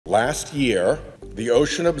Last year, the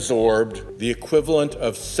ocean absorbed the equivalent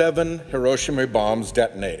of 7 Hiroshima bombs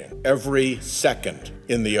detonating every second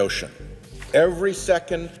in the ocean. Every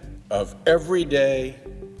second of every day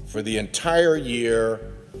for the entire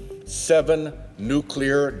year, 7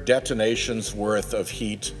 nuclear detonations worth of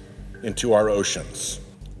heat into our oceans.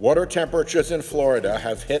 Water temperatures in Florida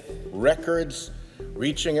have hit records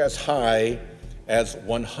reaching as high as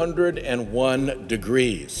 101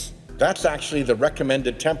 degrees. That's actually the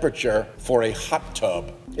recommended temperature for a hot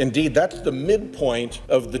tub. Indeed, that's the midpoint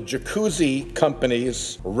of the jacuzzi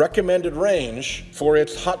company's recommended range for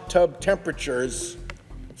its hot tub temperatures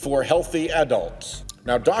for healthy adults.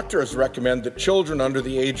 Now, doctors recommend that children under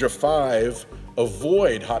the age of 5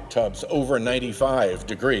 avoid hot tubs over 95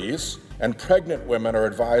 degrees, and pregnant women are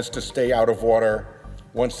advised to stay out of water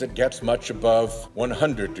once it gets much above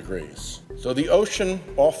 100 degrees. So the ocean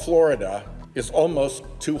off Florida is almost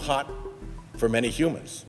too hot for many humans.